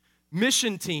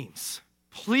 Mission teams,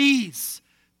 please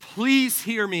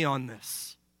hear me on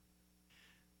this.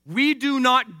 We do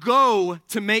not go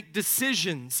to make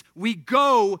decisions. We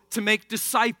go to make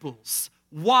disciples.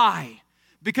 Why?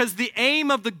 Because the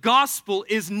aim of the gospel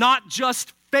is not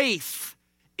just faith.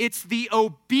 It's the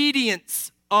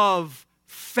obedience of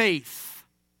faith.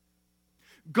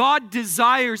 God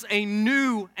desires a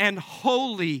new and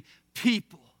holy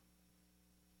people.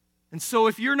 And so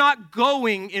if you're not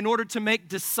going in order to make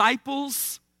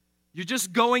disciples, you're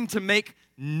just going to make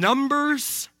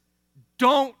numbers,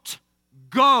 don't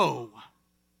go.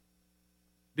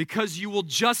 Because you will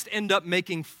just end up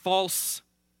making false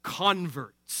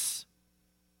converts.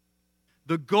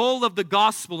 The goal of the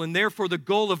gospel, and therefore the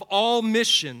goal of all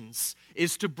missions,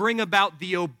 is to bring about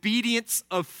the obedience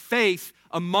of faith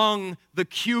among the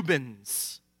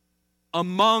Cubans,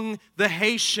 among the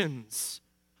Haitians,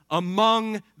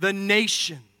 among the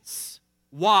nations.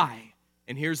 Why?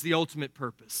 And here's the ultimate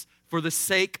purpose: for the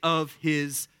sake of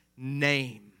his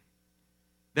name.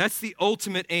 That's the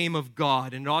ultimate aim of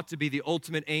God, and it ought to be the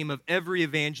ultimate aim of every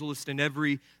evangelist and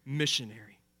every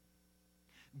missionary.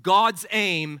 God's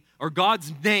aim, or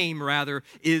God's name rather,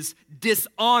 is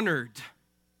dishonored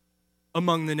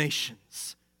among the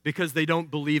nations because they don't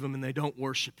believe him and they don't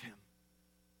worship him.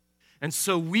 And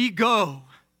so we go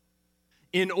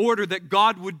in order that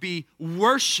God would be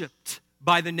worshiped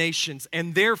by the nations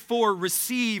and therefore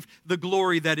receive the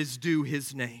glory that is due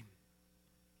his name.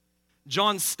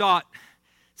 John Stott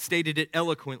stated it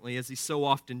eloquently, as he so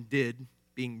often did,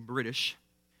 being British.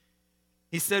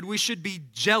 He said, "We should be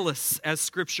jealous, as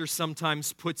Scripture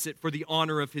sometimes puts it, for the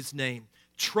honor of his name.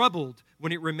 Troubled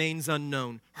when it remains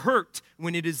unknown, hurt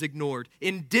when it is ignored,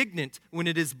 indignant when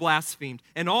it is blasphemed,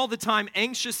 and all the time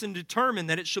anxious and determined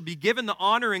that it shall be given the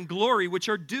honor and glory which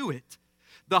are due it."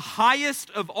 The highest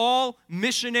of all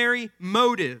missionary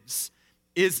motives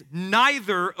is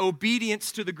neither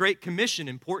obedience to the Great Commission,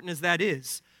 important as that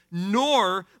is,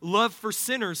 nor love for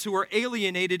sinners who are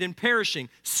alienated and perishing,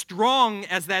 strong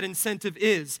as that incentive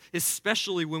is,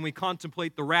 especially when we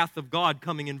contemplate the wrath of God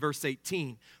coming in verse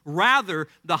 18. Rather,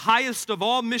 the highest of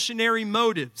all missionary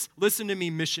motives, listen to me,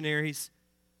 missionaries,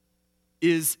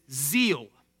 is zeal.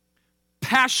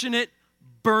 Passionate,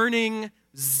 burning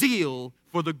zeal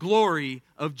for the glory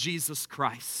of Jesus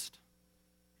Christ.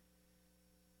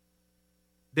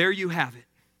 There you have it.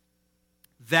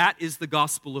 That is the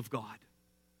gospel of God.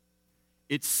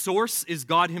 Its source is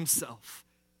God himself,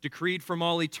 decreed from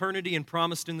all eternity and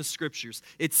promised in the Scriptures.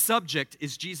 Its subject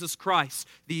is Jesus Christ,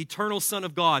 the eternal Son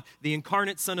of God, the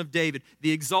incarnate Son of David,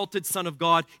 the exalted Son of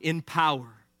God in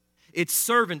power. Its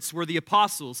servants were the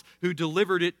apostles who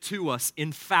delivered it to us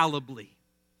infallibly.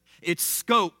 Its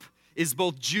scope is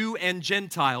both Jew and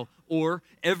Gentile, or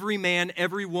every man,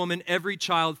 every woman, every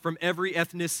child from every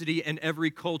ethnicity and every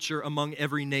culture among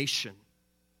every nation.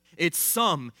 Its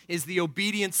sum is the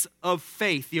obedience of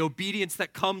faith, the obedience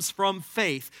that comes from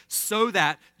faith, so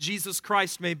that Jesus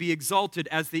Christ may be exalted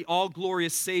as the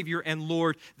all-glorious Savior and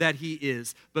Lord that he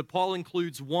is. But Paul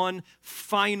includes one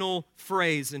final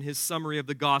phrase in his summary of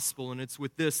the gospel, and it's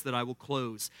with this that I will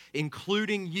close.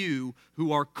 Including you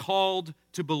who are called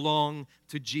to belong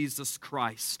to Jesus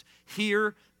Christ.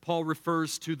 Here, Paul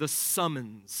refers to the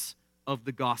summons of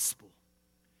the gospel.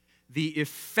 The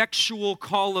effectual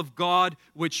call of God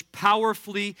which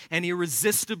powerfully and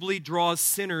irresistibly draws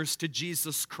sinners to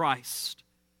Jesus Christ.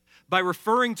 By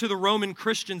referring to the Roman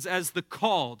Christians as the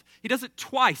called, he does it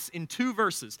twice in 2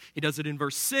 verses. He does it in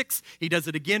verse 6, he does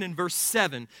it again in verse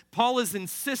 7. Paul is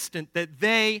insistent that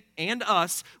they and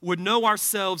us would know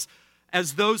ourselves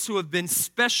as those who have been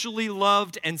specially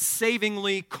loved and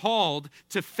savingly called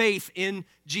to faith in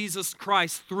Jesus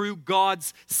Christ through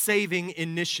God's saving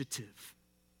initiative.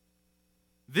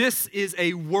 This is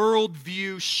a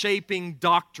worldview-shaping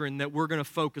doctrine that we're going to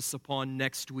focus upon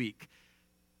next week.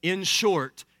 In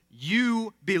short,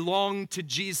 you belong to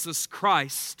Jesus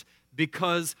Christ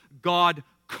because God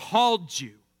called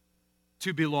you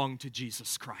to belong to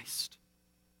Jesus Christ.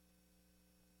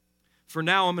 For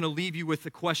now, I'm going to leave you with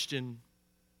the question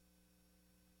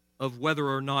of whether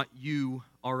or not you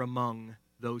are among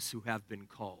those who have been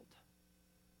called.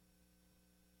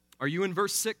 Are you in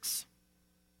verse 6?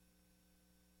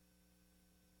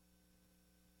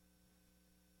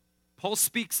 Paul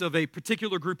speaks of a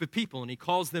particular group of people, and he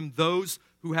calls them those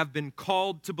who have been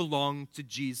called to belong to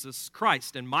Jesus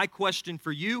Christ. And my question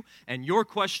for you, and your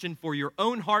question for your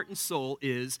own heart and soul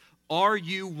is, are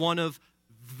you one of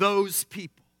those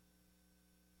people?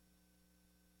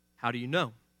 How do you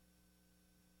know?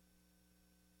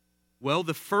 Well,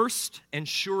 the first and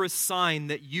surest sign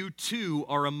that you too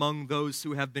are among those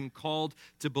who have been called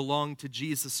to belong to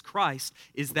Jesus Christ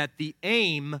is that the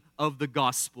aim of the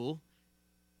gospel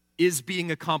is being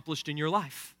accomplished in your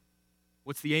life.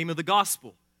 What's the aim of the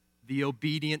gospel? The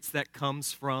obedience that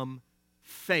comes from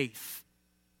faith.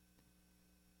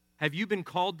 Have you been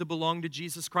called to belong to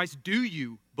Jesus Christ? Do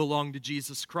you belong to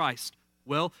Jesus Christ?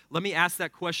 Well, let me ask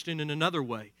that question in another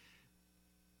way.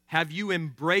 Have you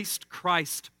embraced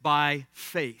Christ by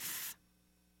faith?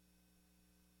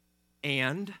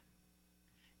 And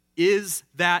is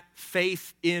that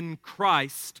faith in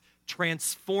Christ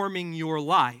transforming your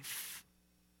life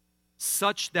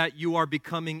such that you are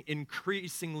becoming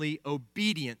increasingly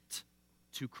obedient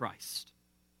to Christ?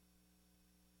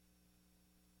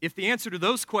 If the answer to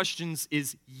those questions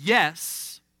is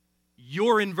yes,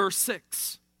 you're in verse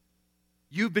 6.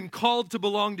 You've been called to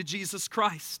belong to Jesus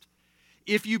Christ.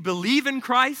 If you believe in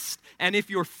Christ, and if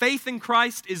your faith in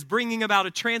Christ is bringing about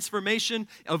a transformation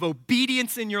of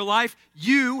obedience in your life,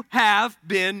 you have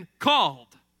been called.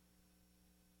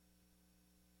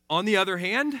 On the other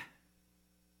hand,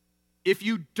 if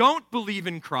you don't believe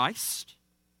in Christ,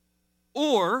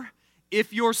 or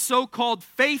if your so-called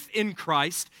faith in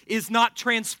Christ is not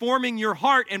transforming your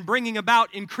heart and bringing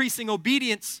about increasing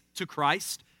obedience to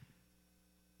Christ,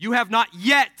 you have not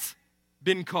yet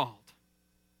been called.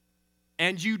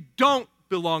 And you don't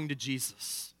belong to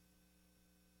Jesus.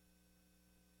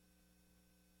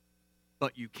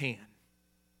 But you can.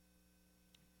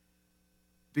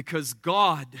 Because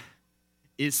God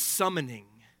is summoning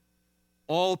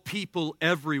all people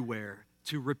everywhere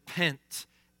to repent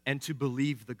and to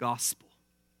believe the gospel.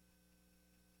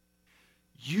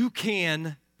 You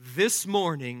can, this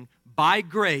morning, by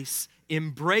grace,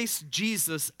 embrace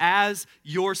Jesus as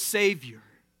your Savior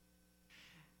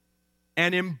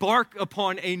and embark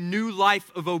upon a new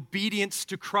life of obedience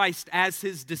to Christ as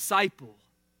His disciple.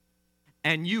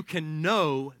 And you can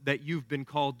know that you've been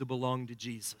called to belong to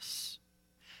Jesus.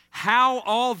 How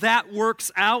all that works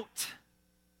out,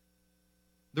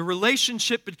 the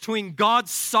relationship between God's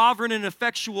sovereign and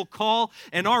effectual call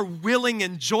and our willing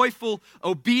and joyful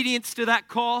obedience to that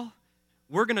call,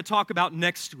 we're going to talk about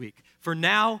next week. For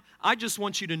now, I just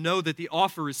want you to know that the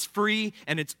offer is free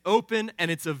and it's open and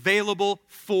it's available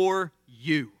for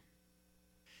you.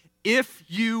 If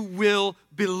you will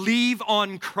believe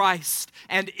on Christ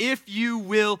and if you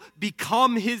will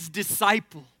become His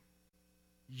disciple,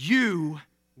 you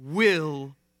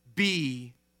will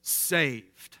be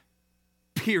saved.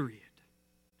 Period.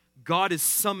 God is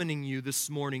summoning you this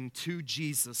morning to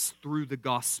Jesus through the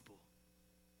gospel.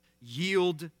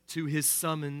 Yield to His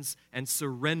summons and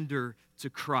surrender to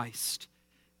Christ,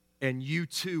 and you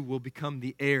too will become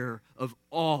the heir of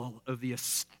all of the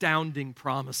astounding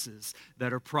promises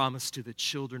that are promised to the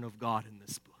children of God in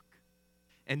this book.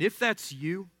 And if that's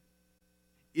you,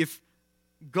 if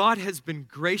God has been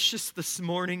gracious this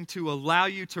morning to allow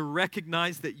you to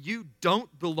recognize that you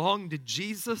don't belong to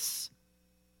Jesus,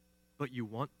 but you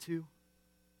want to,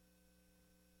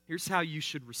 here's how you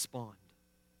should respond.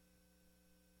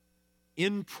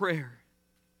 In prayer,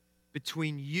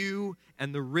 between you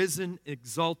and the risen,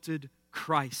 exalted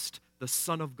Christ, the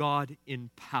Son of God in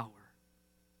power,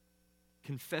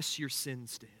 confess your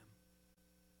sins to Him.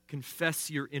 Confess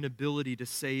your inability to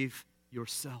save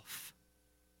yourself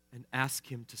and ask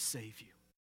Him to save you.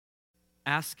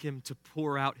 Ask Him to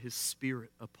pour out His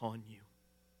Spirit upon you,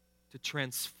 to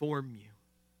transform you,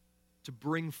 to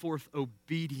bring forth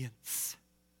obedience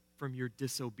from your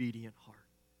disobedient heart.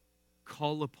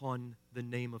 Call upon the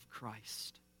name of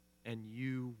Christ, and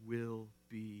you will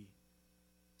be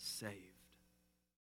saved.